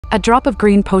A drop of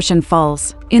green potion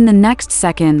falls. In the next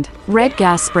second, red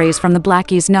gas sprays from the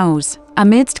Blackie's nose.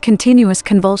 Amidst continuous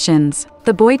convulsions,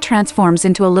 the boy transforms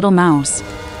into a little mouse.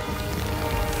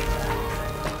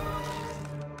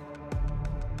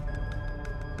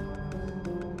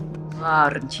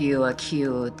 Aren't you a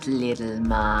cute little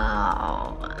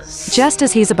mouse? Just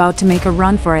as he's about to make a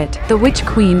run for it, the Witch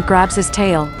Queen grabs his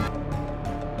tail.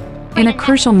 In a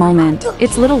crucial moment,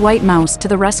 it's little white mouse to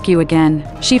the rescue again.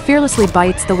 She fearlessly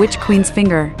bites the Witch Queen's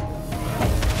finger,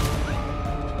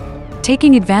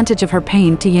 taking advantage of her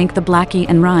pain to yank the Blackie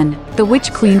and run. The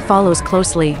Witch Queen follows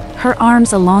closely, her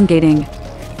arms elongating.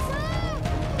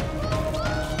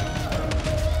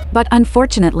 But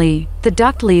unfortunately, the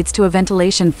duct leads to a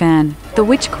ventilation fan. The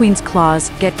Witch Queen's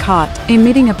claws get caught,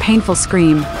 emitting a painful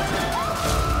scream.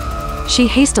 She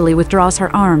hastily withdraws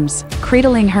her arms,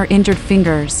 cradling her injured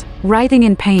fingers. Writhing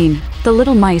in pain, the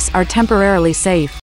little mice are temporarily safe.